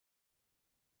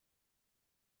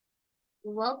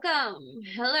Welcome.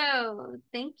 Hello.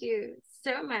 Thank you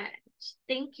so much.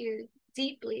 Thank you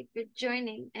deeply for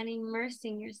joining and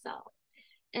immersing yourself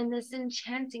in this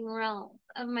enchanting realm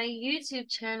of my YouTube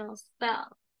channel,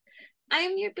 Spell. I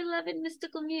am your beloved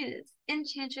mystical muse,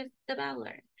 Enchantress the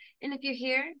Babbler. And if you're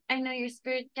here, I know your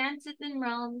spirit dances in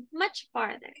realms much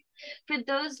farther. For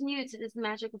those new to this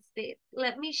magical space,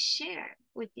 let me share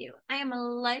with you. I am a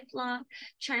lifelong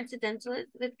transcendentalist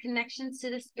with connections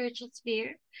to the spiritual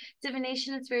sphere.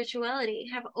 Divination and spirituality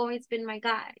have always been my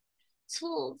guide.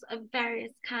 Tools of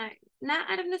various kinds, not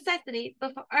out of necessity,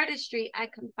 but for artistry, I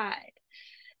confide.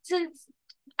 Since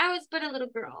I was but a little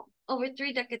girl,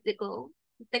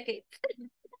 decades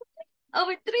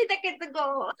over 3 decades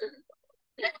ago.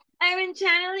 I've been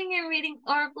channeling and reading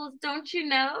oracles, don't you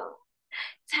know?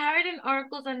 Tarot and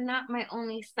oracles are not my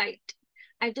only sight.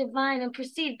 I divine and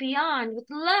proceed beyond with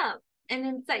love and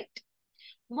insight.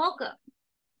 Welcome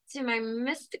to my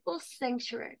mystical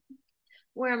sanctuary,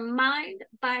 where mind,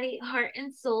 body, heart,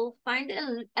 and soul find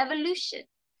evolution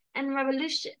and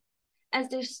revolution as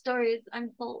their stories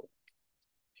unfold.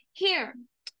 Here,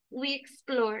 we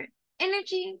explore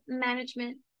energy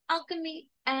management, alchemy,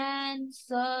 and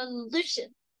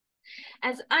solution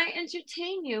as I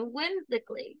entertain you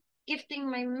whimsically, gifting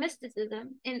my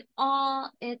mysticism in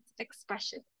all its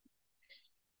expression.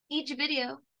 Each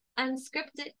video,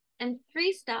 unscripted and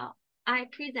freestyle, I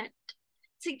present.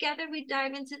 Together we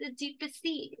dive into the deepest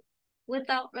sea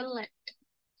without relent.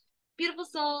 Beautiful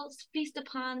souls, feast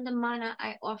upon the mana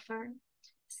I offer.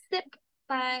 Sip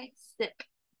by sip.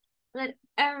 Let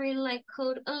every light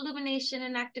code, illumination,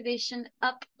 and activation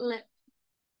uplift.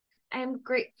 I am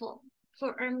grateful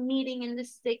for our meeting in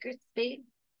this sacred space.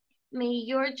 May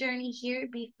your journey here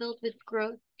be filled with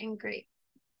growth and grace.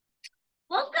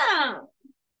 Welcome.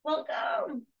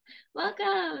 Welcome.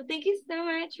 Welcome. Thank you so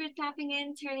much for tapping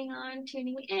in, turning on,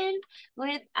 tuning in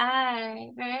with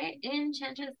right?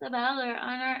 Enchantress the Babbler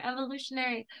on our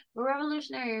evolutionary,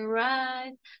 revolutionary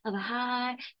rise of a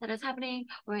high that is happening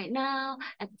right now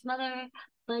at this mother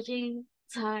fudging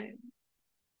time.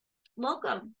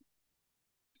 Welcome.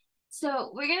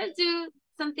 So we're going to do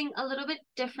something a little bit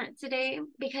different today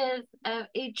because of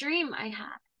a dream I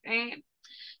had, right?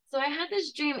 So I had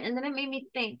this dream and then it made me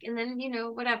think and then,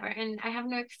 whatever. And I have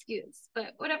no excuse,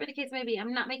 but whatever the case may be,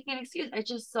 I'm not making an excuse. I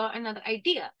just saw another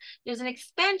idea. There's an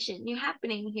expansion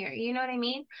happening here. You know what I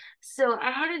mean? So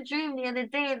I had a dream the other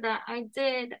day that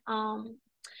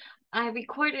I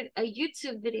recorded a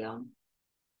YouTube video,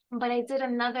 but I did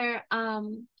another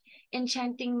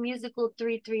enchanting musical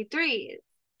 333s,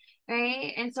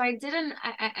 right? And so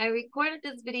I recorded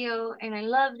this video and I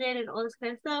loved it and all this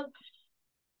kind of stuff.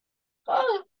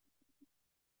 Oh.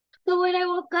 So when I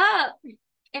woke up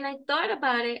and I thought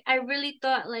about it, I really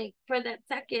thought, like, for that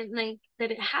second, like,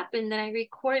 that it happened, that I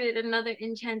recorded another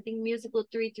enchanting musical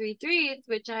 333s,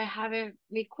 which I haven't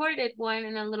recorded one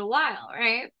in a little while,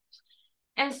 right?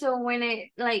 And so when it,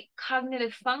 like,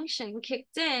 cognitive function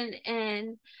kicked in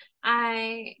and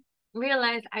I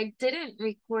realized I didn't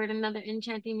record another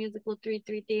enchanting musical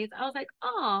 333s, I was like,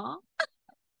 oh,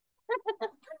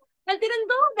 I didn't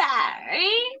do that,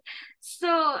 right?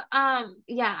 So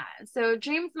yeah, so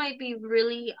dreams might be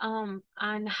really on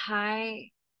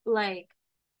like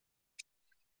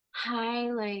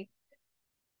high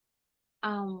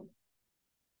um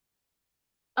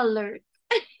alert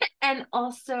and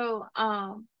also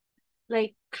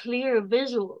like clear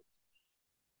visual,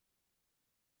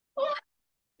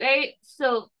 right?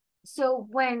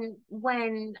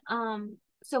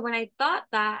 So when I thought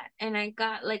that and I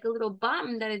got like a little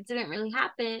bummed that it didn't really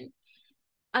happen,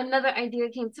 another idea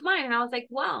came to mind and I was like,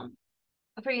 well,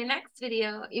 for your next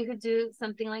video, you could do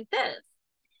something like this.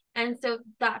 And so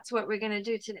that's what we're gonna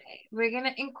do today. We're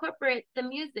gonna incorporate the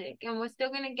music and we're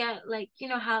still gonna get, like, you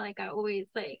know how, like, I always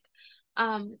like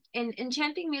in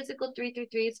Enchanting Musical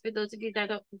 333s, for those of you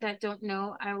that don't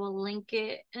know, I will link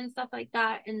it and stuff like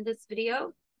that in this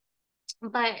video.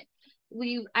 But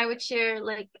I would share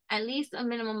like at least a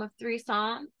minimum of 3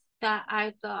 songs that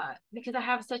I thought, because I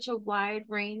have such a wide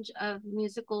range of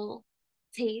musical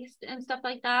taste and stuff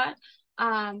like that.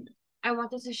 Um, I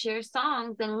wanted to share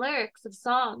songs and lyrics of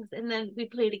songs, and then we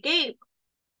played a game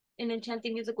in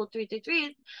Enchanting Musical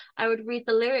 333s. I would read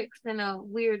the lyrics in a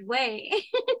weird way.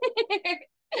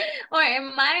 Or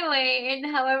in my way, in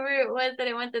however it was that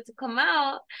I wanted to come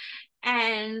out,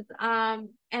 and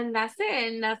that's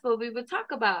it, and that's what we would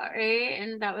talk about, right?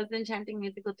 And that was Enchanting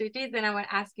Musical 333s. And I would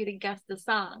ask you to guess the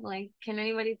song, like, can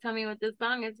anybody tell me what this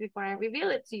song is before I reveal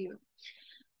it to you?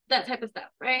 That type of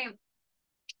stuff, right?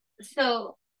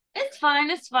 So it's fun,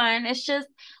 it's just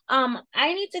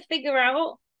I need to figure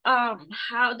out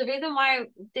how the reason why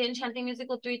the Enchanting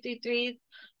Musical 333s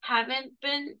haven't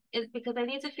been is because I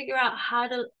need to figure out how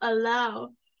to allow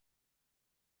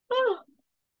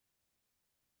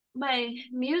my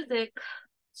music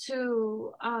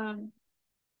to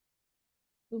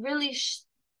really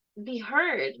be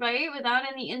heard, right? Without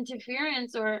any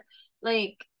interference or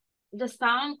like the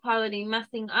sound quality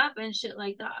messing up and shit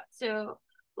like that. So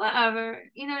whatever,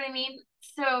 you know what I mean?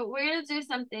 So we're gonna do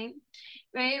something,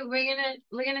 right?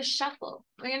 We're gonna shuffle.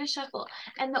 We're gonna shuffle.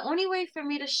 And the only way for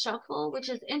me to shuffle, which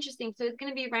is interesting, so it's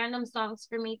gonna be random songs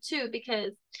for me too,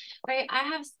 because right, I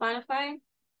have Spotify.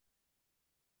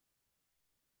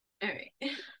 All right.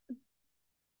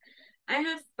 I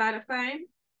have Spotify,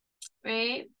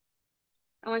 right?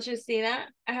 I want you to see that.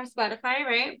 I have Spotify,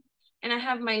 right? And I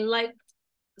have my liked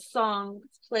songs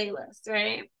playlist,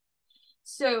 right?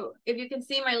 So if you can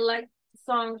see my liked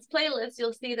songs playlist,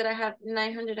 you'll see that I have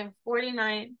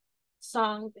 949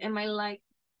 songs in my liked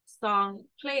song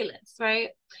playlist, right?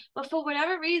 But for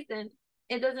whatever reason,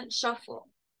 it doesn't shuffle,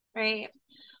 right?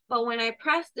 But when I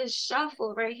press this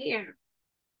shuffle right here,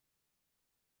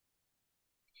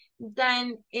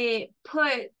 then it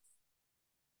put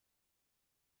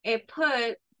it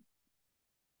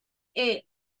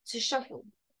to shuffle,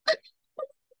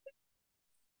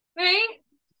 right?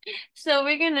 So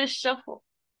we're gonna shuffle.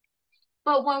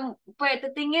 But the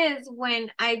thing is,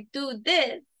 when I do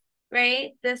this,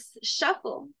 right, this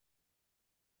shuffle,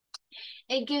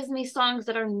 it gives me songs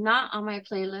that are not on my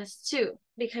playlist too,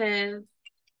 because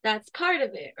that's part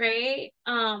of it, right?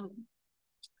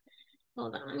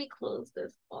 Hold on, let me close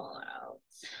this all out.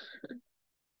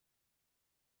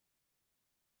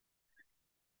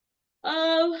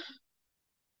 Um,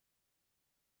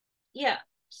 yeah.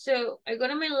 So I go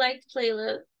to my liked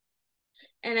playlist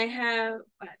and I have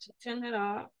to turn that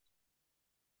off.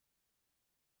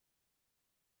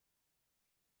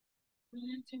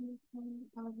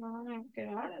 Get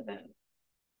out of it.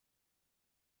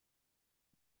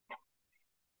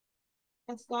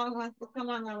 A song wants to come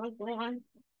on. I was going.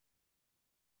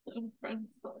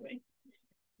 Sorry.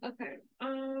 Okay.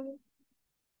 Oh,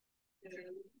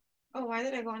 why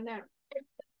did I go on there?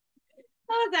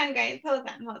 Hold on, guys. Hold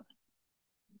on. Hold on.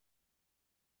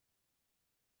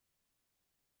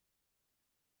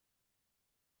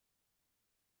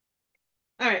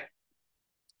 All right.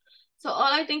 So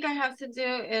all I think I have to do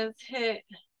is hit.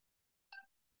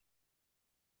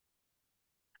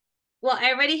 Well,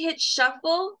 I already hit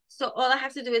shuffle, so all I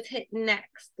have to do is hit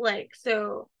next. Like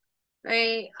so,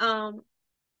 right?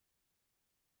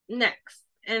 Next,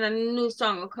 and a new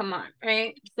song will come on,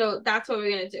 right? So that's what we're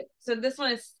gonna do. So this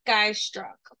one is Sky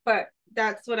Struck, but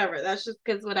that's whatever. That's just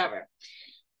because whatever.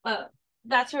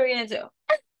 That's what we're gonna do.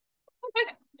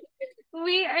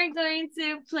 We are going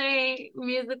to play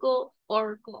musical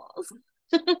oracles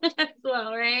as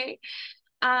well, right?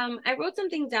 I wrote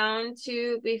something down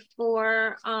too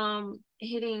before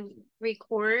hitting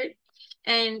record,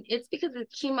 and it's because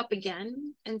it came up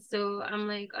again, and so I'm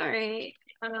like, all right,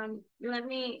 let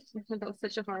me. That was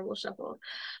such a horrible shuffle.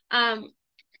 Um,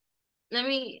 let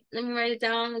me write it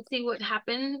down and see what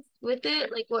happens with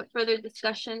it, like what further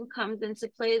discussion comes into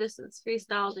play. This is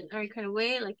freestyled in every kind of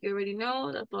way, like you already know.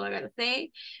 That's all I gotta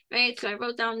say, right? So I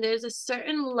wrote down there's a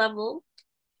certain level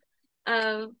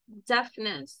of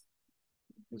deafness,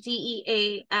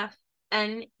 DEAFNESS,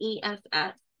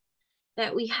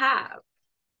 that we have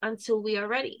until we are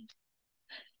ready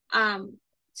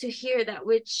to hear that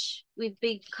which we've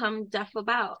become deaf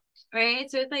about, right?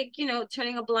 So it's like,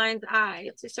 turning a blind eye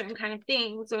to certain kind of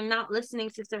things, or not listening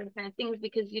to certain kind of things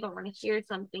because you don't want to hear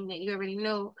something that you already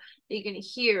know that you're going to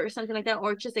hear, or something like that,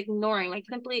 or just ignoring, like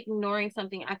simply ignoring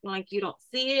something, acting like you don't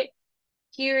see it,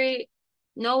 hear it,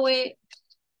 know it,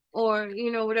 or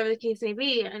whatever the case may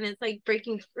be. And it's like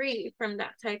breaking free from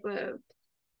that type of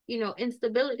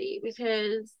instability,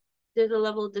 because there's a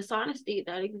level of dishonesty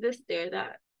that exists there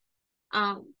that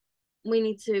we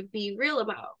need to be real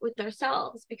about with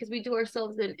ourselves, because we do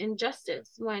ourselves an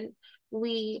injustice when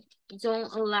we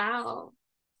don't allow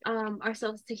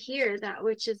ourselves to hear that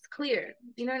which is clear.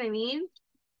 You know what I mean?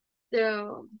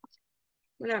 So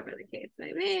whatever the case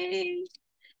may be,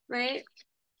 right?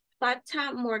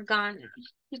 Fata Morgana.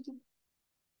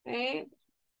 Right?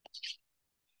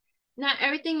 Not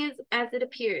everything is as it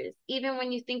appears, even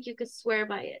when you think you could swear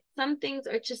by it. Some things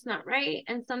are just not right,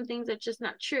 and some things are just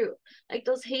not true, like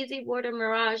those hazy water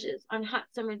mirages on hot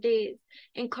summer days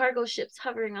and cargo ships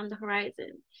hovering on the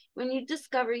horizon. When you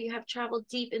discover you have traveled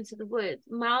deep into the woods,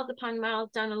 miles upon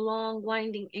miles down a long,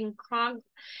 winding,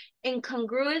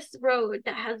 incongruous road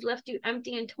that has left you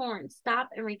empty and torn, stop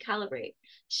and recalibrate.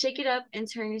 Shake it up and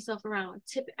turn yourself around.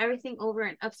 Tip everything over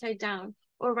and upside down,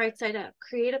 or right side up.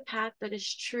 Create a path that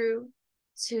is true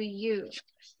to you,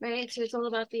 right? So it's all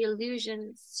about the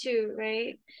illusions too,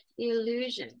 right? The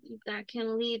illusion that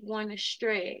can lead one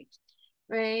astray,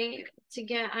 right? To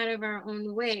get out of our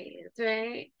own ways,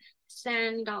 right?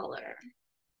 Sand dollar,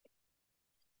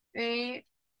 right?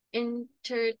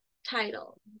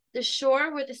 Intertidal. The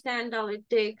shore where the sand dollar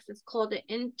digs is called the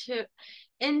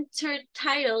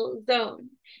intertidal zone.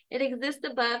 It exists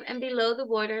above and below the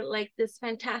water like this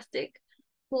fantastic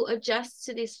who adjusts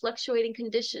to these fluctuating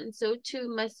conditions. So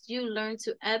too must you learn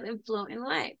to ebb and flow in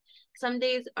life. Some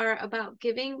days are about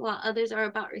giving while others are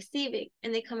about receiving,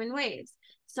 and they come in waves.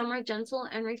 Some are gentle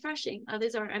and refreshing,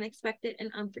 others are unexpected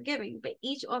and unforgiving, but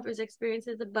each offers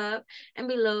experiences above and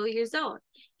below your zone.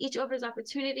 Each offers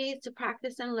opportunities to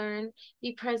practice and learn,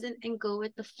 be present and go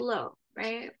with the flow,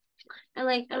 right? I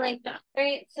like that.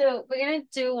 Right. So we're gonna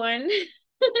do one.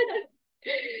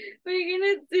 We're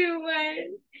gonna do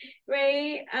one,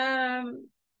 right?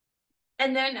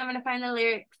 And then I'm gonna find the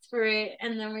lyrics for it,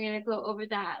 and then we're gonna go over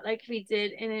that like we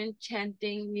did in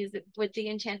Enchanting Music with the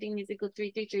Enchanting Musical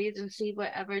 333s and see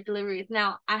whatever deliveries.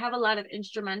 Now I have a lot of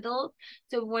instrumentals,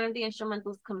 so if one of the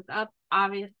instrumentals comes up,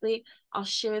 obviously I'll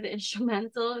share the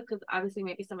instrumental because obviously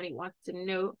maybe somebody wants to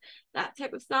know that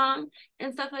type of song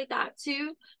and stuff like that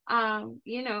too.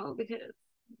 You know, because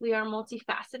we are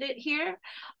multifaceted here.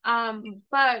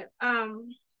 But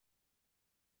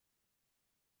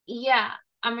yeah,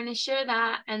 I'm gonna share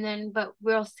that and then but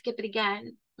we'll skip it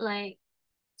again, like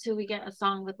till we get a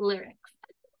song with lyrics.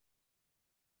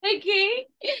 Okay.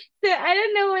 So I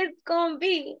don't know what it's gonna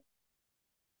be.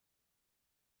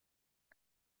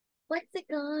 What's it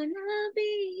gonna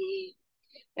be?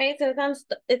 Right, so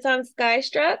it's on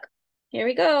Skystruck. Here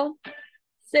we go.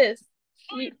 Sis.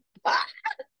 Ah.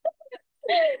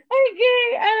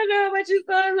 Okay, I don't know how much you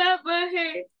saw that, but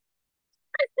hey.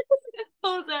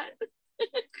 Hold on.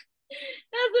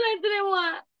 That's what I didn't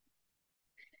want.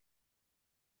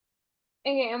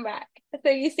 Okay, I'm back.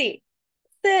 So you see,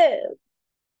 sis,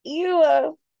 you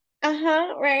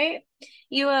right?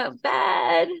 You are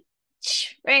bad,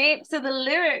 right? So the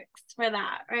lyrics for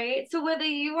that, right? So whether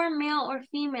you are male or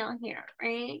female here,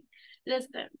 right?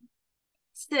 Listen,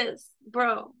 sis,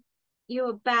 bro, you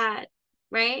are bad,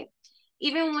 right?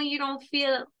 Even when you don't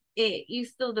feel it, you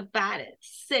still the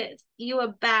baddest. Sis, you are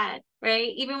bad,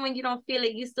 right? Even when you don't feel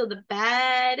it, you still the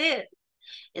baddest.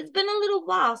 It's been a little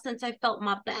while since I felt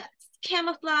my best.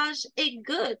 Camouflage it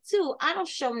good too. I don't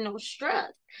show no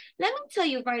stress. Let me tell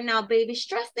you right now, baby,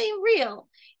 stress ain't real.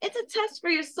 It's a test for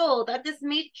your soul that this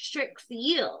matrix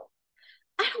yield.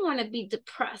 I don't want to be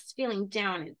depressed, feeling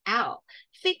down and out,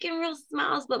 faking real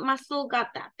smiles, but my soul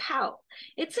got that pout.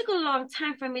 It took a long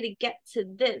time for me to get to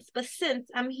this, but since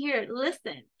I'm here,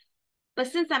 listen.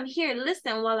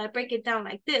 While I break it down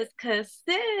like this, cause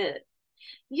sis,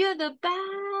 you're the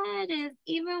baddest,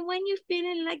 even when you're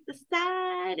feeling like the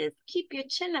saddest. Keep your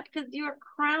chin up because your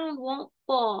crown won't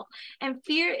fall. And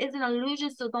fear is an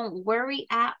illusion, so don't worry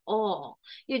at all.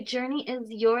 Your journey is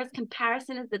yours.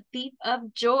 Comparison is the thief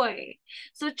of joy.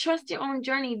 So trust your own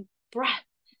journey. Breath,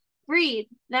 breathe,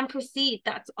 then proceed.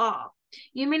 That's all.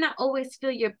 You may not always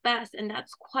feel your best, and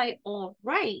that's quite all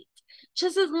right.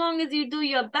 Just as long as you do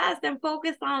your best and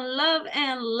focus on love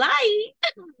and light.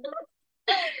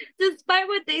 Despite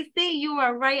what they say, you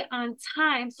are right on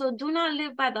time. So do not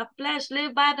live by the flesh,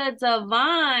 live by the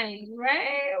divine,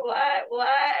 right? What?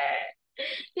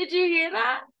 Did you hear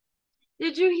that?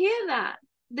 Did you hear that?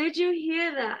 Did you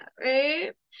hear that?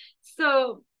 Right?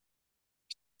 So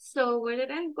where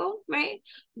did I go? Right?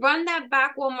 Run that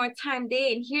back one more time,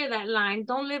 day, and hear that line.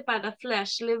 Don't live by the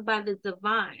flesh, live by the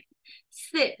divine.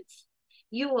 Sis,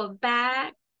 you are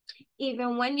bad.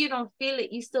 Even when you don't feel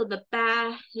it, you still the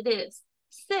baddest.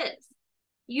 Sis,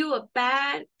 you are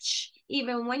bad.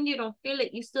 Even when you don't feel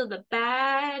it, you still the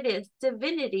baddest.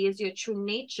 Divinity is your true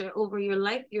nature. Over your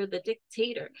life, you're the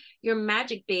dictator. You're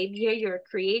magic, babe. Yeah, you're a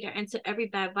creator. And to every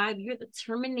bad vibe, you're the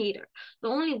terminator. The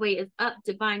only way is up,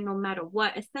 divine, no matter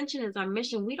what. Ascension is our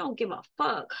mission. We don't give a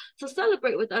fuck. So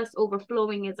celebrate with us.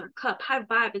 Overflowing is our cup. High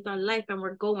vibe is our life, and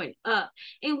we're going up.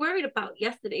 Ain't worried about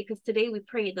yesterday, because today we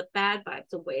pray the bad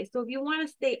vibes away. So if you want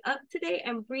to stay up today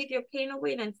and breathe your pain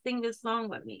away, then sing this song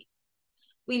with me.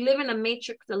 We live in a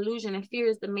matrix illusion, and fear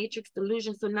is the matrix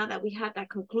delusion. So now that we have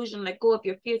that conclusion, let go of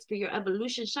your fears for your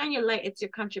evolution. Shine your light, it's your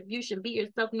contribution. Be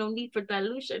yourself, no need for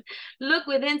dilution. Look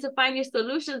within to find your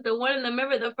solutions. The one in the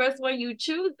mirror, the first one you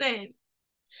choose then.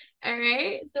 All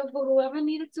right? So for whoever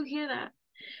needed to hear that,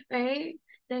 right?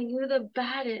 Then you're the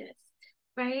baddest,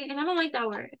 right? And I don't like that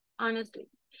word, honestly.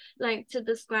 Like to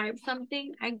describe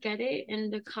something, I get it in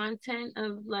the content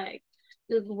of like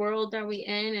this world that we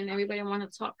in, and everybody want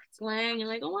to talk slang. You're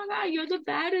like, oh my God, you're the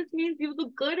baddest means you're the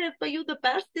goodest, but you're the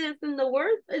bestest and the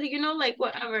worst, like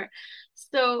whatever.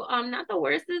 So not the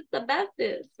worst is the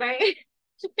bestest, right?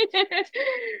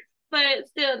 But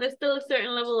still, there's still a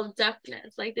certain level of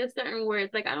deafness. Like there's certain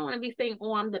words. Like I don't want to be saying,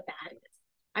 oh, I'm the baddest.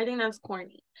 I think that's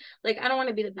corny. Like I don't want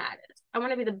to be the baddest. I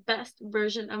want to be the best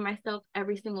version of myself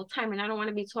every single time. And I don't want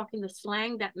to be talking the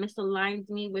slang that misaligns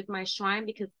me with my shrine,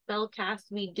 because spell cast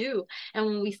we do. And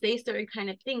when we say certain kind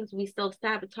of things, we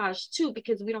self-sabotage too,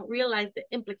 because we don't realize the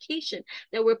implication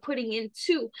that we're putting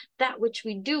into that which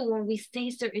we do when we say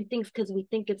certain things because we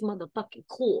think it's motherfucking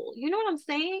cool. You know what I'm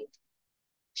saying?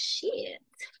 Shit,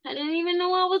 I didn't even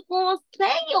know I was gonna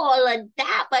say all of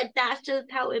that, but that's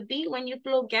just how it be when you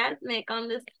flow gasmic on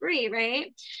this spree,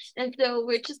 right? And so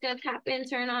we're just gonna tap in,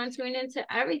 turn on, tune into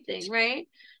everything, right?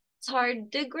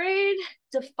 Tardigrade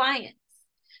defiance.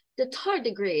 The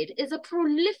tardigrade is a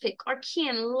prolific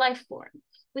archean life form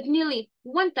with nearly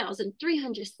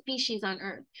 1,300 species on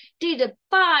Earth. They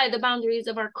defy the boundaries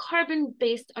of our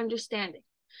carbon-based understanding.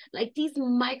 Like these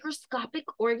microscopic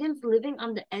organs living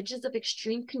on the edges of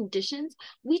extreme conditions,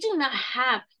 we do not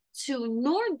have to,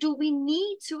 nor do we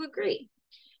need to agree.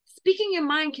 Speaking your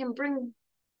mind can bring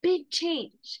big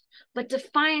change, but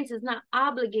defiance is not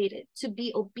obligated to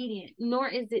be obedient, nor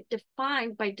is it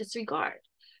defined by disregard.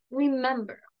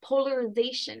 Remember,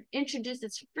 polarization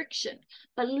introduces friction,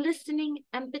 but listening,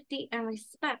 empathy, and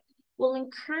respect will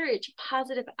encourage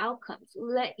positive outcomes.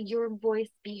 Let your voice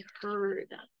be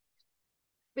heard,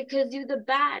 because you're the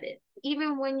baddest.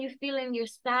 Even when you're feeling your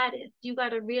saddest, you got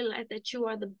to realize that you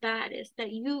are the baddest, that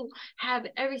you have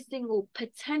every single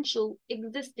potential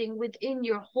existing within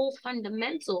your whole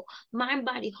fundamental mind,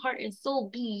 body, heart, and soul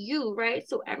be you, right?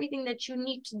 So everything that you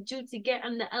need to do to get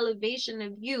on the elevation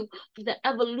of you, the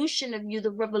evolution of you,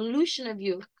 the revolution of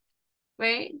you,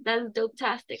 right? That's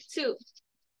dope-tastic too,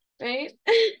 right?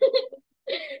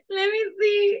 Let me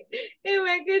see if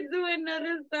I could do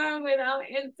another song without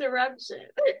interruption.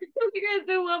 We're gonna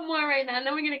do one more right now, and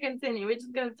then we're gonna continue. We're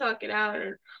just gonna talk it out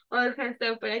and all this kind of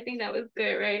stuff. But I think that was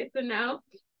good, right? So now,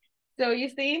 so you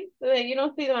see, like you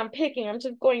don't see that I'm picking. I'm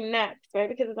just going next, right?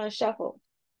 Because it's on shuffle.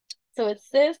 So it's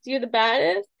Sis, You're the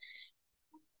Baddest.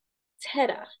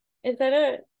 Teta. Is that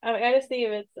it? I gotta see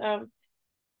if it's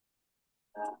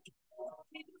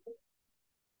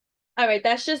All right,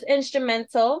 that's just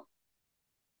instrumental.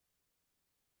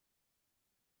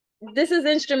 This is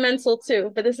instrumental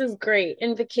too, but this is great.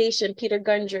 Invocation, Peter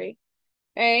Gundry.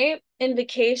 Right?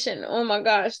 Invocation. Oh my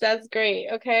gosh, that's great.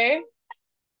 Okay.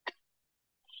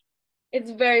 It's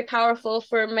very powerful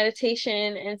for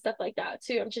meditation and stuff like that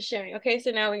too. I'm just sharing. Okay, so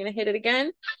now we're gonna hit it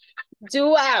again.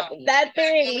 Do up that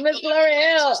thing, Miss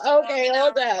L'Oreal. Okay,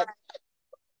 hold up.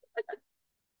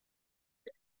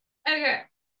 Okay,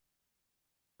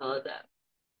 hold up.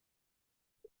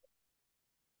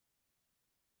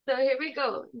 So here we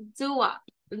go. Do up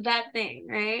that thing,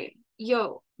 right?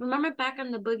 Yo, remember back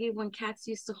on the boogie when cats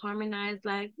used to harmonize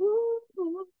like woo,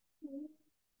 woo, woo,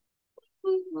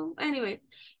 woo, woo. Anyway,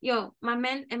 yo, my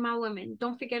men and my women,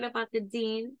 don't forget about the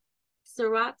Dean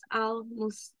Surat al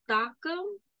Mustaqim.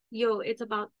 Yo, it's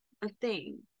about a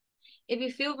thing. If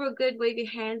you feel real good, wave your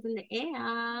hands in the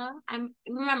air. I'm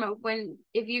remember when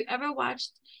if you ever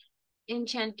watched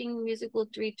Enchanting Musical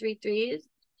 333s,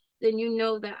 then you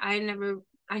know that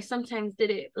I sometimes did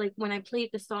it like when I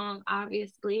played the song,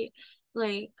 obviously,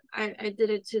 like I did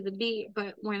it to the beat,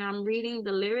 but when I'm reading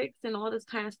the lyrics and all this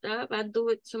kind of stuff, I do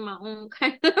it to my own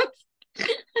kind of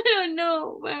I don't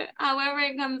know, but however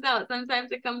it comes out,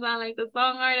 sometimes it comes out like the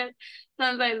song artist.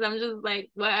 Sometimes I'm just like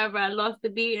whatever. I lost the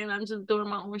beat and I'm just doing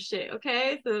my own shit.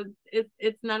 Okay, so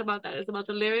it's not about that. It's about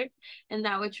the lyrics and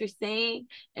that what you're saying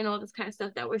and all this kind of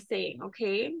stuff that we're saying.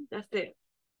 Okay, that's it.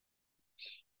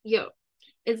 Yo,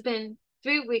 it's been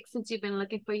 3 weeks since you've been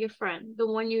looking for your friend, the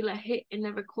one you let hit and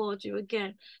never called you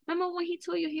again. Remember when he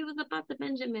told you he was about the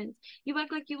Benjamins? You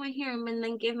act like you ain't hear him and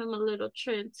then gave him a little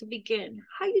trim to begin.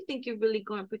 How you think you're really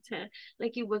going to pretend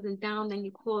like you wasn't down, then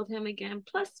you called him again?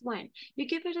 Plus, when you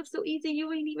give it up so easy,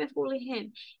 you ain't even fooling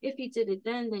him. If you did it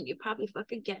then you probably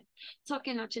fuck again.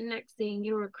 Talking out your neck saying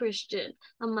you're a Christian,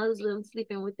 a Muslim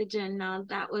sleeping with the jinn. Now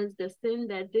that was the sin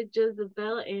that did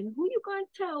Jezebel, and who you gonna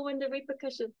tell when the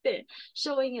repercussions fit?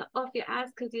 Showing you off your ass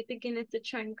because you're thinking it's a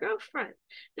trend. Girlfriend,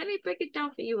 let me break it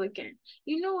down for you again.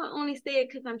 You know I only say it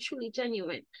because I'm truly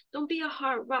genuine. Don't be a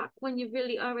hard rock when you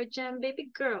really are a gem, baby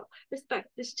girl. Respect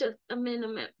is just a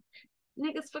minimum.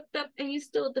 Niggas fucked up and you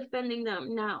still defending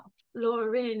them now.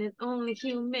 Lauren is only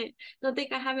human. Don't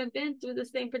think I haven't been through the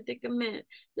same predicament.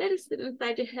 Let it sit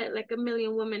inside your head like a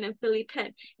million women in Philly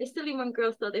pen. It's silly when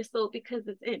girls sell their soul because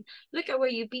it's in. Look at where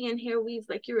you be in hair weaves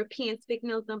like Europeans, fake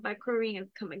nails done by Koreans.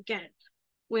 Come again.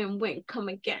 Win-win, come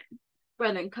again.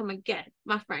 Brethren, come again.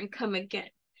 My friend, come again.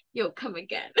 Yo, come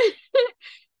again.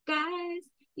 Guys,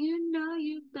 you know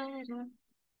you better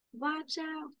watch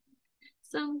out.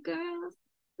 Some girls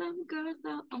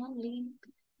are only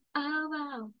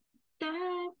about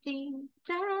that thing,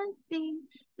 that thing,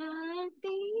 that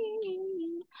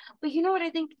thing. But you know what I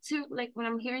think too, like when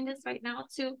I'm hearing this right now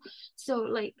too, so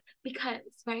like because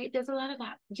right, there's a lot of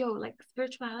that, like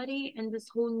spirituality and this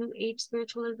whole new age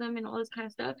spiritualism and all this kind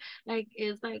of stuff, like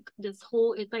is like this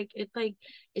whole,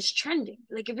 it's trending,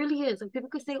 like it really is. Like people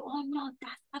could say, oh no,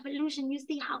 that's evolution. You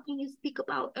see, how can you speak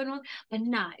about and all, but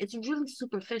nah, it's really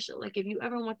superficial. Like if you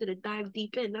ever wanted to dive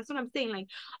deep in, that's what I'm saying.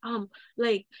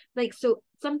 Like so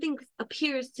something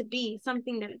appears to be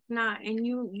something that it's not, and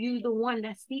you the one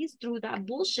that sees through that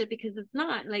bullshit because it's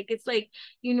not. Like it's like,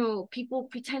 people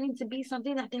pretending to be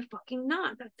something that they're fucking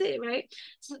not. That's it, right?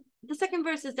 So the second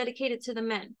verse is dedicated to the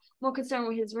men, more concerned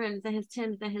with his rims and his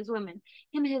Timbs than his women.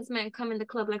 Him and his men come in the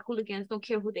club like hooligans, don't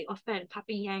care who they offend.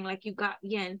 Papa Yang like you got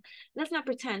yen. Let's not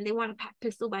pretend they want to pack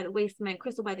pistol by the waist men,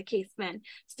 crystal by the case men,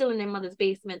 still in their mother's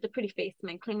basement. The pretty face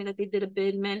men claiming that they did a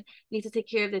bid, men need to take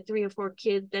care of their 3 or 4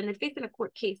 kids. Then they're facing a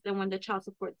court case. Then when the child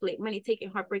support's late, money taken,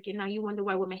 heartbreaking. Now you wonder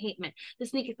why women hate men. The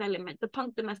sneaky silent men, the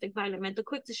punk domestic violent men, the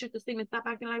quick to shoot the semen, stop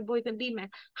acting like boys and be men.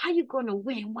 How you gonna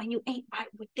win when you ain't right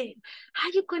within? How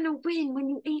you gonna win when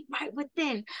you ain't right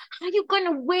within? How you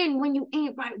gonna win when you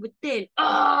ain't right within?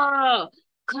 Oh,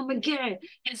 come again.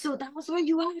 And so that was where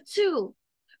you are too,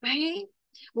 right?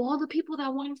 Well, all the people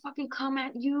that want to fucking come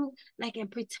at you like and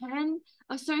pretend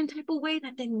a certain type of way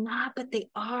that they're not, but they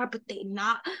are, but they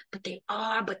not, but they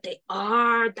are, but they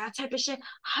are, that type of shit.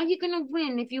 How you gonna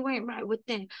win if you ain't right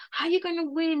within? How you gonna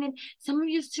win? And some of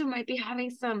you too might be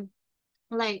having some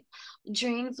like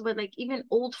dreams with like even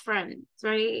old friends,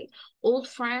 right? Old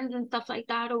friends and stuff like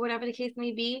that, or whatever the case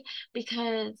may be,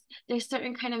 because there's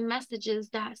certain kind of messages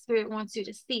that spirit wants you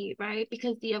to see, right?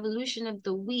 Because the evolution of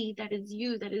the we, that is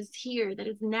you, that is here, that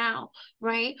is now,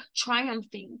 right?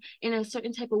 Triumphing in a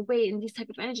certain type of way in these type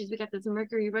of energies. We got this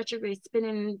Mercury retrograde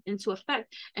spinning into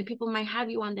effect, and people might have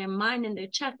you on their mind and their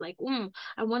chest, like,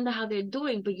 I wonder how they're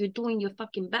doing, but you're doing your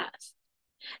fucking best.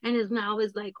 And is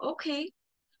like, okay,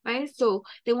 right? So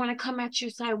they want to come at you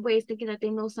sideways, thinking that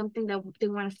they know something that they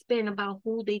want to spin about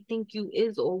who they think you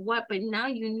is or what. But now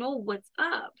you know what's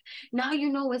up. Now you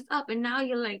know what's up, and now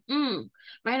you're like,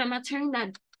 right? I'm not turning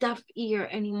that deaf ear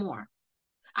anymore.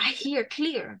 I hear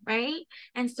clear, right?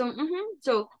 And so,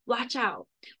 so watch out,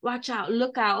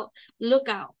 look out,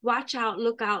 watch out,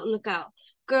 look out, look out.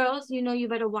 Girls, you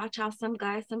better watch out. Some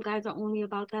guys are only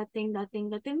about that thing, that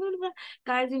thing, that thing.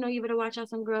 Guys, you better watch out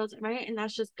some girls, right? And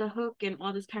that's just the hook and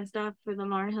all this kind of stuff for the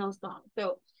Lauryn Hill song.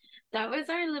 So that was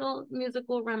our little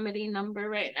musical remedy number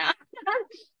right now.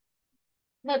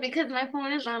 But because my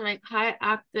phone is on like high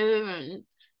active and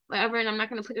whatever, and I'm not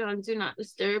going to put it on do not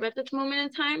disturb at this moment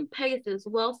in time, Pegasus,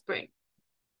 Wellspring,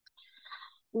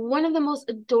 one of the most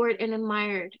adored and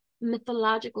admired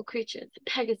mythological creatures,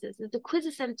 Pegasus is the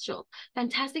quintessential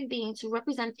fantastic being to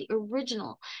represent the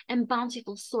original and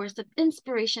bountiful source of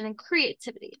inspiration and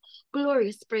creativity.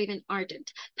 Glorious, brave, and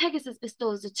ardent, Pegasus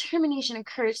bestows determination and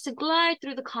courage to glide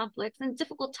through the complex and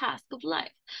difficult task of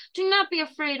life. Do not be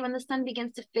afraid when the sun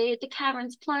begins to fade, the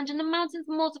caverns plunge, and the mountains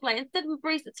multiply. Instead,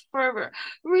 embrace its fervor.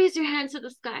 Raise your hand to the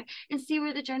sky and see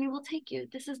where the journey will take you.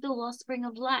 This is the wellspring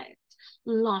of life.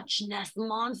 Loch Ness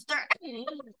monster.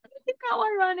 How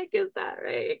ironic is that,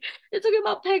 right? They're talking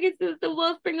about Pegasus, the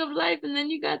wellspring of life, and then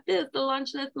you got this, the Loch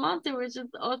Ness monster, which is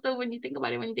also, when you think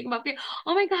about it, when you think about fear,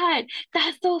 oh my God,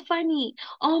 that's so funny.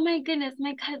 Oh my goodness,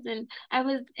 my cousin, I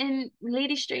was in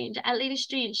Lady Strange, at Lady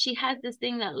Strange, she has this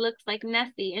thing that looks like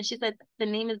Nessie, and she said the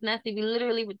name is Nessie. We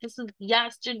literally, this was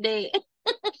yesterday.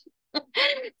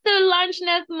 So Loch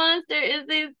Ness monster is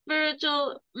a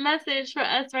spiritual message for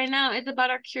us right now. It's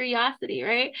about our curiosity,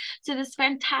 right? So this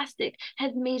fantastic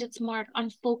has made its mark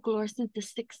on folklore since the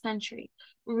 6th century.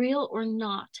 Real or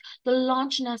not, the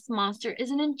Loch Ness monster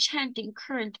is an enchanting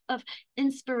current of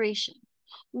inspiration.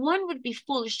 One would be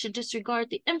foolish to disregard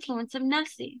the influence of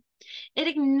Nessie. It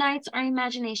ignites our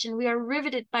imagination. We are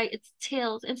riveted by its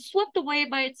tales and swept away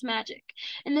by its magic.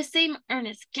 In the same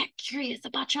earnest, get curious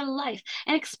about your life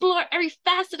and explore every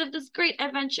facet of this great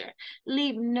adventure.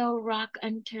 Leave no rock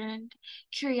unturned.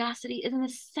 Curiosity is an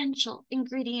essential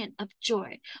ingredient of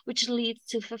joy, which leads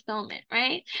to fulfillment,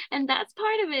 right? And that's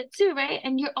part of it too, right?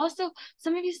 And you're also,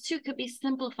 some of you too could be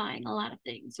simplifying a lot of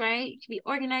things, right? You could be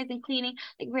organizing, cleaning,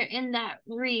 like we're in that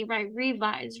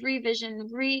revise, revision,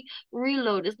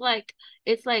 reload. It's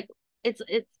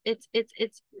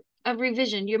a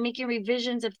revision. You're making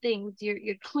revisions of things.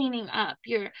 You're cleaning up.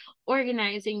 You're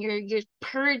organizing. You're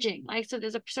purging. Like, so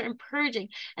there's a certain purging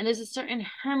and there's a certain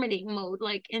hermiting mode,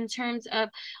 like in terms of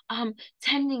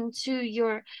tending to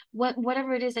your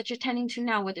whatever it is that you're tending to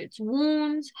now, whether it's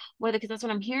wounds, whether, because that's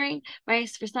what I'm hearing, right?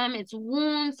 For some it's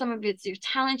wounds, some of it's your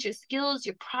talents, your skills,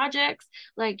 your projects,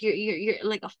 like you're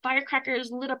like a firecracker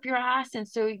is lit up your ass, and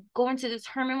so you go into this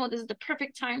hermit mode. This is the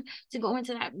perfect time to go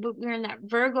into that. We're in that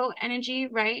Virgo energy,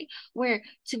 right? Where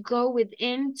to go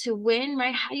within to win,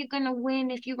 right? How you gonna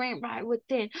win if you ain't right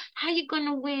within? How you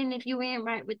gonna win if you ain't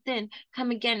right within?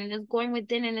 Come again, and it's going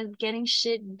within and it's getting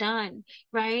shit done,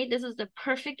 right? This is the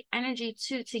perfect energy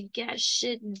too to get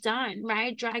shit done,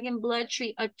 right? Dragon blood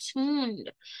tree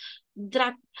attuned.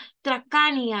 Dracania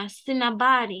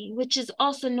cinnabari, which is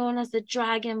also known as the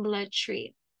dragon blood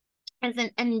tree, is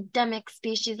an endemic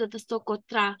species of the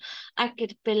Socotra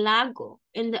archipelago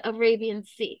in the Arabian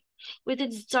Sea. With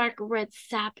its dark red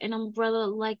sap and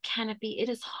umbrella-like canopy, it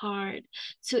is hard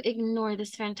to ignore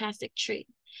this fantastic tree.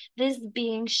 This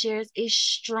being shares a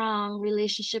strong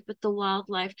relationship with the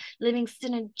wildlife, living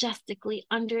synergistically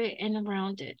under it and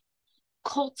around it.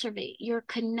 Cultivate your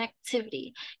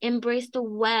connectivity. Embrace the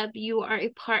web you are a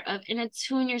part of and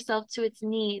attune yourself to its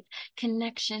needs.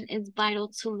 Connection is vital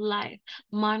to life.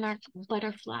 Monarch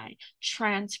butterfly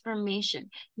transformation.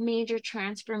 Major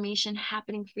transformation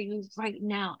happening for you right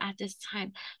now at this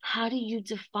time. How do you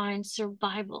define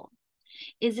survival?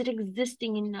 Is it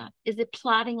existing enough? Is it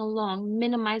plodding along,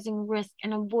 minimizing risk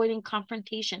and avoiding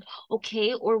confrontation?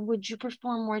 Okay, or would you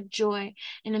prefer more joy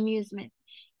and amusement?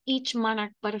 Each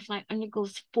monarch butterfly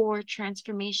undergoes 4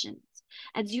 transformations.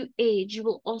 As you age, you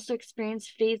will also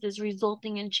experience phases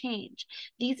resulting in change.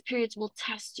 These periods will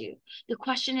test you. The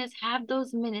question is, have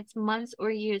those minutes, months, or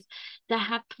years that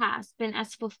have passed been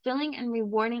as fulfilling and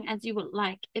rewarding as you would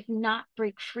like? If not,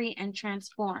 break free and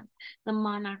transform. The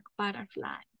monarch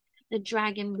butterfly, the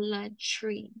dragon blood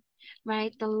tree,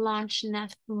 right? The Loch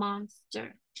Ness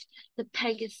monster, the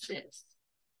Pegasus,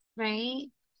 right?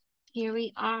 Here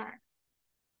we are.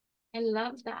 I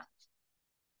love that.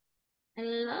 I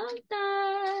love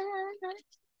that.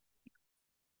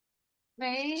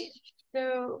 Right?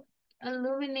 So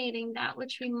illuminating that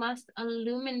which we must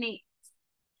illuminate,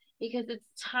 because it's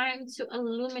time to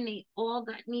illuminate all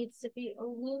that needs to be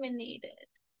illuminated.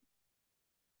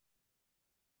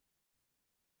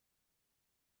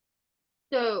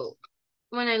 So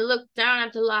when I look down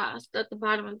at the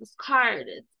bottom of this card,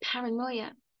 it's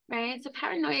paranoia, right? So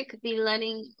paranoia could be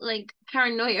letting, like,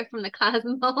 paranoia from the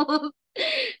cosmos,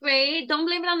 right? Don't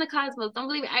blame it on the cosmos. Don't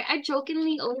believe it. I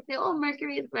jokingly always say, oh,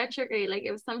 Mercury is retrograde. Like,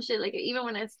 if some shit, like, even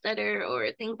when I stutter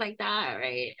or things like that,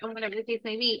 right? Or whatever the case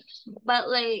may be. But,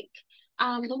 like,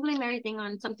 don't blame everything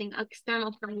on something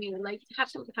external from you. Like, have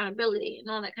some accountability and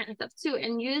all that kind of stuff too,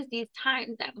 and use these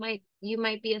times that you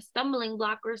might be a stumbling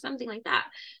block or something like that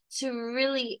to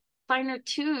really finer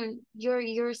tune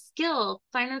your skill,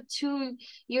 finer tune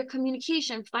your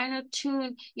communication, finer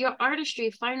tune your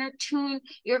artistry, finer tune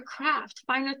your craft,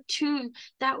 finer tune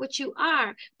that which you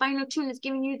are. Finer tune is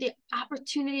giving you the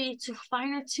opportunity to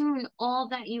finer tune all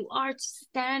that you are, to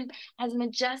stand as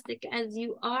majestic as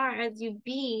you are, as you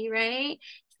be, right?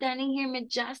 Standing here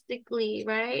majestically,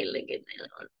 right? Look at my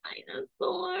little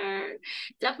dinosaur.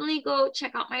 Definitely go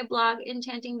check out my blog,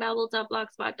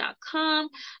 enchantingbabble.blogspot.com.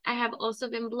 I have also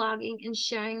been blogging and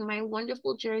sharing my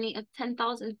wonderful journey of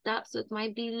 10,000 steps with my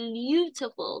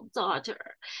beautiful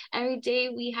daughter. Every day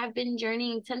we have been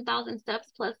journeying 10,000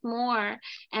 steps plus more,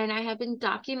 and I have been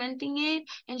documenting it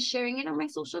and sharing it on my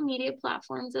social media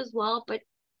platforms as well. But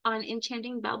on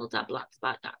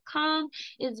enchantingbabble.blogspot.com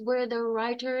is where the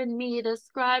writer in me, the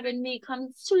scribe in me,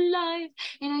 comes to life,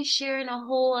 and I share in a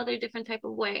whole other different type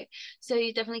of way. So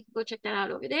you definitely can go check that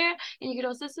out over there. And you can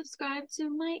also subscribe to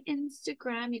my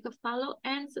Instagram. You can follow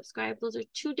and subscribe. Those are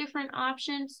 2 different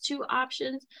options, 2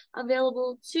 options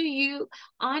available to you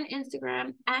on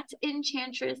Instagram at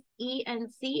Enchantress,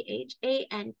 ENCHANTRESS.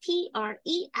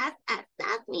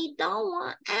 That's me, don't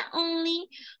want and only.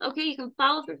 Okay, you can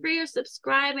follow for free or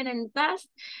subscribe and invest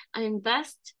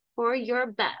for your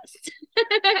best.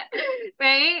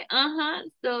 Right?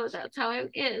 So that's how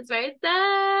it is, right?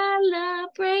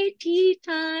 Celebrate tea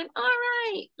time. All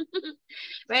right.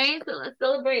 Right? So let's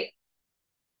celebrate.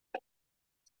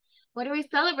 What are we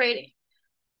celebrating?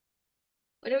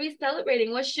 What are we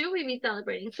celebrating? What should we be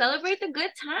celebrating? Celebrate the good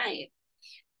time,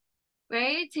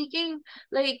 right? Taking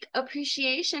like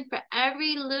appreciation for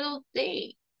every little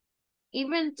thing,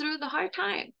 even through the hard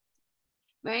time,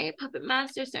 right? Puppet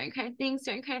master, certain kind of things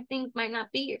might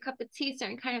not be your cup of tea,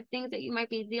 certain kind of things that you might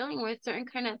be dealing with, certain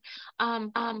kind of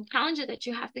challenges that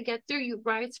you have to get through, you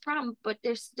rise from, but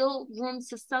there's still room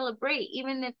to celebrate,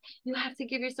 even if you have to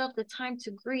give yourself the time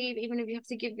to grieve, even if you have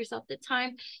to give yourself the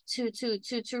time to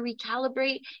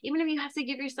recalibrate, even if you have to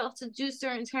give yourself to do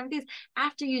certain kind of things.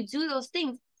 After you do those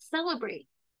things, celebrate,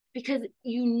 because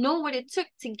you know what it took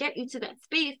to get you to that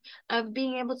space of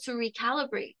being able to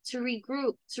recalibrate, to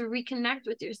regroup, to reconnect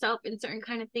with yourself in certain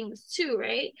kind of things too,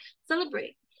 right?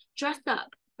 Celebrate. Dressed up,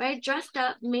 right? Dressed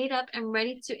up, made up, and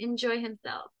ready to enjoy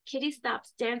himself. Kitty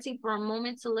stops dancing for a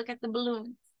moment to look at the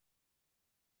balloons,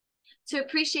 to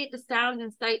appreciate the sounds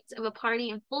and sights of a party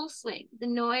in full swing, the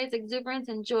noise, exuberance,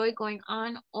 and joy going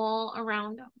on all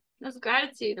around them. That's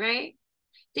gratitude, right?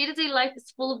 Day-to-day life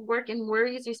is full of work and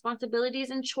worries, responsibilities,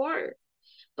 and chores,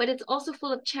 but it's also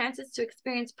full of chances to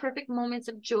experience perfect moments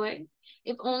of joy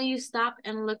if only you stop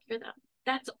and look for them.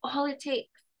 That's all it takes.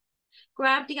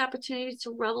 Grab the opportunity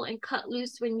to revel and cut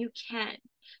loose when you can.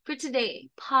 For today,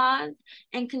 pause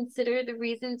and consider the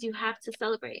reasons you have to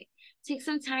celebrate. Take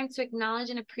some time to acknowledge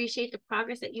and appreciate the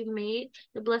progress that you've made,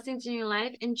 the blessings in your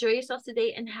life. Enjoy yourself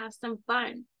today and have some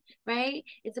fun. Right?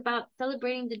 It's about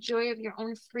celebrating the joy of your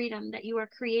own freedom that you are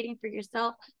creating for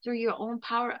yourself through your own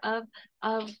power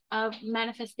of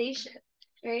manifestation,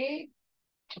 right?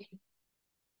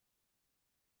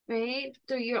 Right?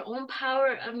 Through your own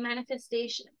power of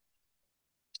manifestation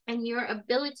and your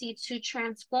ability to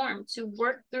transform, to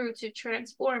work through, to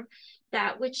transform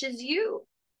that which is you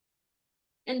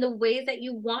in the way that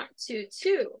you want to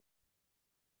too,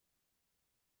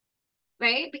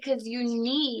 right? Because you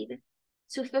need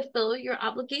to fulfill your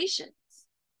obligations.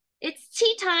 It's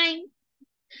tea time.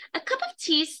 A cup of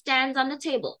tea stands on the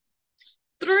table.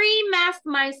 3 masked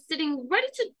mice sitting ready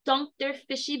to dunk their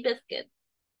fishy biscuits.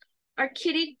 Our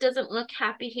kitty doesn't look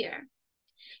happy here.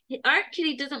 Our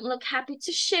kitty doesn't look happy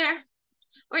to share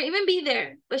or even be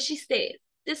there, but she stays.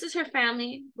 This is her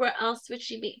family. Where else would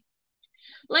she be?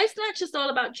 Life's not just all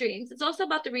about dreams. It's also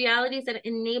about the realities that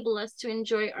enable us to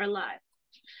enjoy our lives.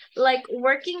 Like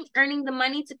working, earning the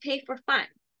money to pay for fun.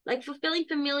 Like fulfilling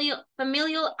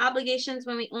familial obligations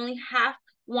when we only half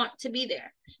want to be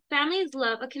there. Families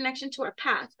love a connection to our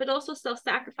past, but also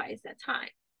self-sacrifice at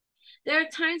times. There are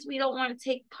times we don't want to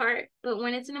take part, but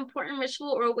when it's an important ritual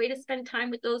or a way to spend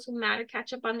time with those who matter,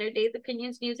 catch up on their day's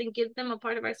opinions, news, and give them a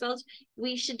part of ourselves,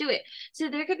 we should do it. So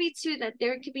there could be too that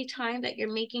there could be time that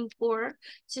you're making for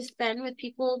to spend with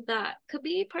people that could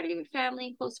be part of your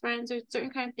family, close friends, or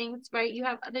certain kind of things, right? You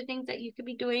have other things that you could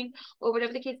be doing, or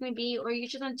whatever the case may be, or you're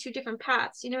just on 2 different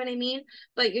paths, you know what I mean?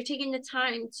 But you're taking the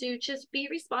time to just be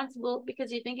responsible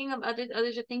because you're thinking of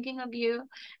others are thinking of you.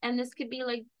 And this could be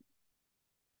like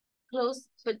close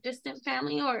but distant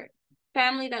family, or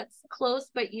family that's close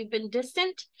but you've been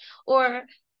distant, or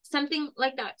something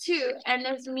like that too. And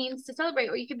there's means to celebrate,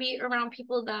 or you could be around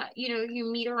people that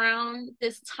you meet around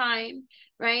this time,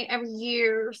 right, every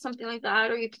year or something like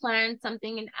that, or you plan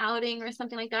something, an outing or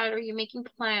something like that, or you're making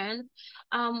plans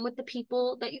with the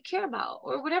people that you care about,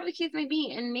 or whatever the case may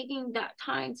be, and making that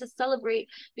time to celebrate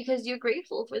because you're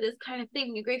grateful for this kind of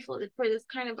thing, you're grateful for this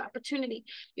kind of opportunity,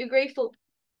 you're grateful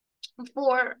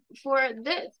for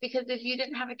this, because if you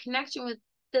didn't have a connection with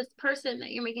this person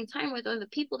that you're making time with, or the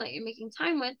people that you're making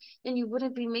time with, then you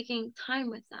wouldn't be making time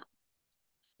with them.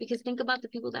 Because think about the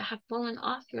people that have fallen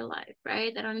off your life,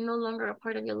 right, that are no longer a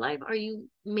part of your life. Are you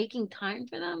making time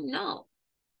for them? No.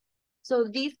 So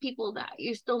these people that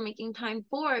you're still making time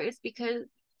for is because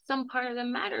some part of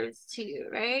them matters to you,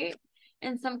 right,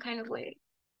 in some kind of way.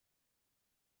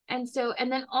 And so,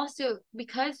 and then also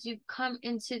because you've come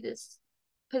into this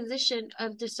position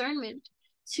of discernment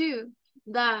too,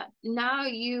 that now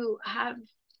you have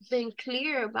been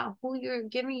clear about who you're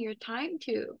giving your time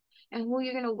to and who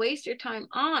you're going to waste your time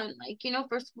on. Like,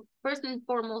 first and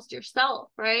foremost yourself,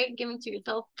 right? Giving to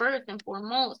yourself first and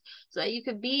foremost, so that you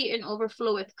could be an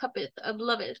overfloweth cuppeth of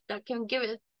loveth that can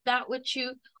giveth that which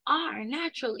you are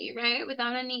naturally, right,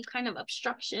 without any kind of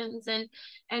obstructions and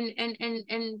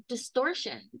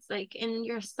distortions like in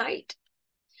your sight.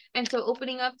 And so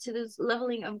opening up to this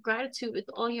leveling of gratitude with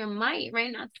all your might,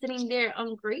 right? Not sitting there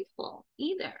ungrateful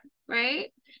either,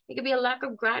 right? It could be a lack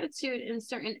of gratitude in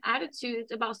certain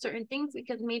attitudes about certain things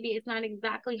because maybe it's not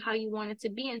exactly how you want it to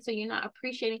be. And so you're not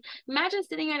appreciating. Imagine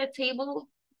sitting at a table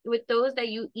with those that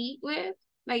you eat with.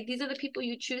 Like, these are the people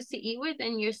you choose to eat with,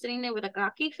 and you're sitting there with a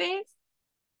gawky face,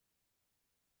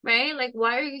 right? Like,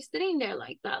 why are you sitting there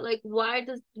like that? Like, why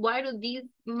do these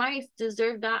mice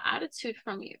deserve that attitude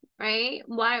from you, right?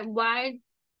 Why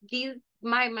these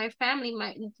my family,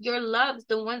 your loves,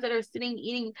 the ones that are sitting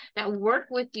eating, that work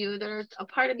with you, that are a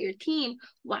part of your team,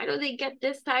 why do they get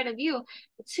this side of you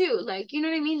too? Like, you know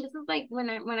what I mean? This is like when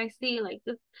I see like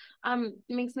this, it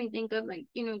makes me think of, like,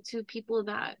 you know, two people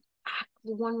that act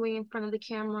one way in front of the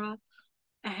camera,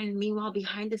 and meanwhile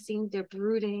behind the scenes they're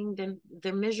brooding, then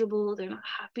they're miserable, they're not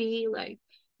happy, like,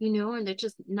 you know, and they're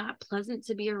just not pleasant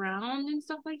to be around and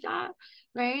stuff like that,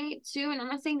 right? Too. And I'm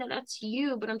not saying that that's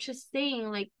you, but I'm just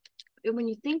saying, like, when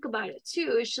you think about it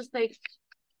too, it's just like,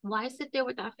 why sit there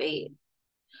with that face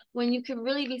when you could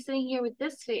really be sitting here with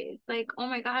this face? Like, oh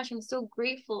my gosh, I'm so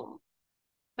grateful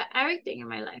for everything in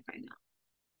my life right now,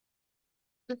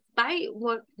 despite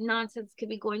what nonsense could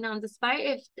be going on, despite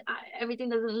if everything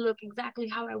doesn't look exactly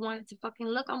how I want it to fucking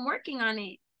look. I'm working on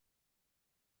it.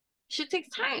 Shit takes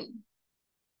time.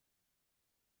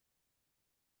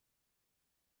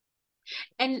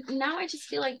 And now I just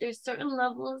feel like there's certain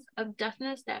levels of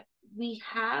deafness that we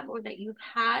have, or that you've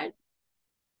had,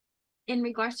 in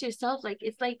regards to yourself. Like,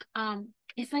 it's like I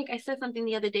said something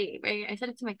the other day, right? I said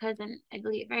it to my cousin, I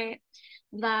believe, right?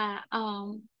 That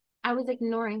I was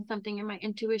ignoring something in my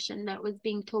intuition that was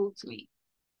being told to me.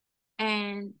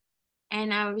 And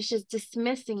I was just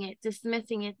dismissing it,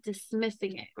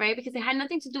 right? Because it had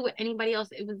nothing to do with anybody else.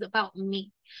 It was about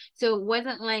me. So it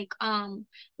wasn't like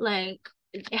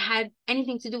it had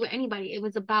anything to do with anybody. It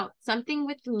was about something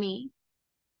with me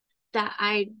that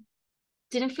I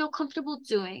didn't feel comfortable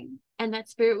doing, and that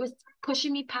spirit was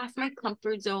pushing me past my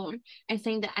comfort zone and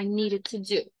saying that I needed to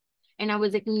do. And I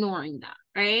was ignoring that,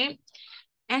 right?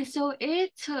 And so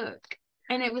it took,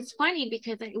 and it was funny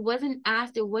because it wasn't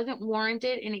asked, it wasn't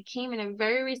warranted, and it came in a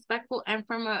very respectful and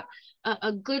from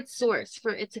a good source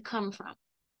for it to come from.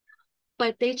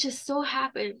 But they just so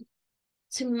happened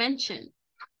to mention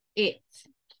it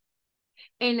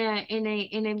in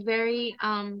a very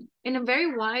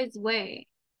wise way.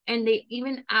 And they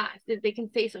even asked if they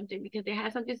can say something because they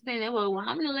had something to say. And they were, well,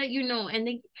 I'm gonna let you know. And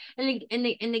they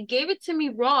gave it to me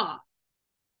raw.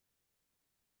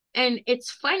 And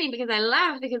it's funny because I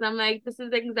laugh because I'm like, this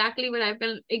is exactly what I've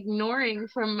been ignoring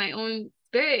from my own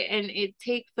spirit. And it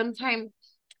takes sometimes,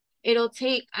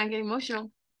 I get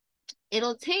emotional.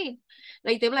 It'll take,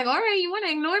 like, they'll be like, all right, you want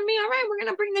to ignore me? All right, we're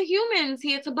going to bring the humans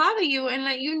here to bother you and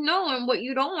let you know, and what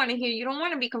you don't want to hear. You don't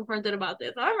want to be confronted about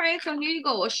this. All right, so here you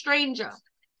go, a stranger.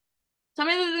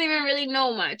 Somebody doesn't even really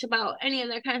know much about any of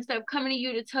that kind of stuff coming to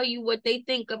you to tell you what they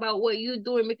think about what you're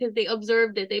doing because they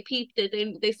observed it, they peeped it,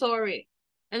 they saw it.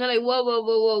 And they're like, whoa, whoa,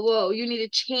 whoa, whoa, whoa, you need to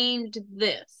change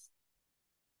this.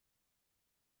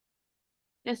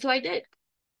 And so I did.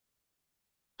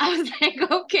 I was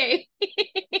like, okay.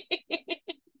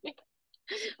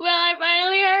 Well, I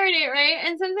finally heard it, right?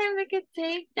 And sometimes it could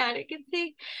take that. It could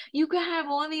take, you could have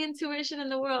all the intuition in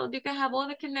the world, you could have all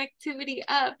the connectivity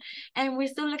up, and we're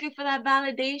still looking for that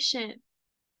validation.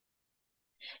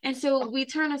 And so we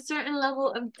turn a certain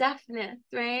level of deafness,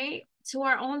 right, to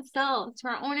our own self, to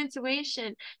our own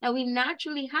intuition that we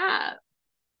naturally have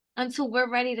until we're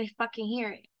ready to fucking hear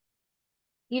it.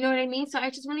 You know what I mean? So I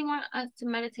just really want us to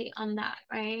meditate on that,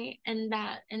 right? And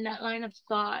that line of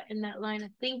thought and that line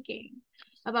of thinking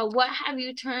about what have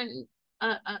you turned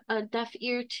a deaf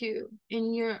ear to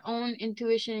in your own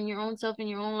intuition, in your own self, in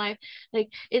your own life. Like,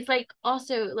 it's like,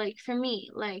 also, like, for me,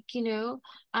 like, you know,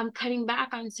 I'm cutting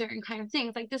back on certain kind of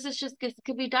things. Like, this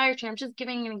could be dietary. I'm just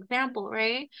giving an example,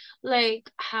 right? Like,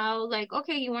 how, like,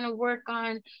 okay, you want to work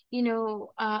on, you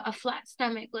know, a flat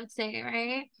stomach, let's say,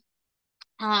 right?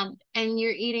 And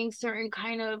you're eating certain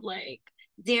kind of, like,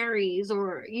 dairies,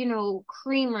 or, you know,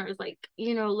 creamers, like,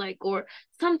 you know, like, or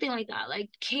something like that, like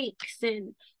cakes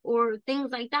and or things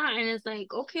like that. And it's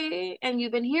like, okay, and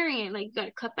you've been hearing it, like, you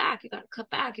gotta cut back, you gotta cut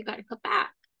back, you gotta cut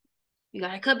back, you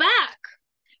gotta cut back,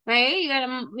 right? You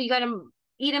gotta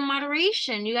eat in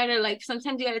moderation. You gotta, like,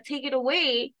 sometimes you gotta take it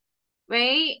away,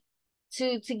 right?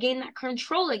 To gain that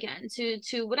control again,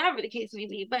 to whatever the case may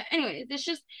be. But anyways,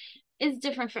 it's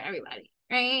different for everybody,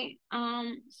 right?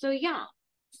 So yeah.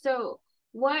 So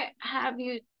what have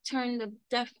you turned the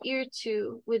deaf ear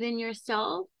to within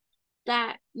yourself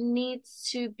that needs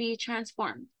to be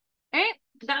transformed? All right?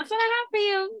 That's what I have for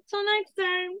you. Till next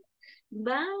time.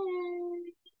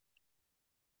 Bye.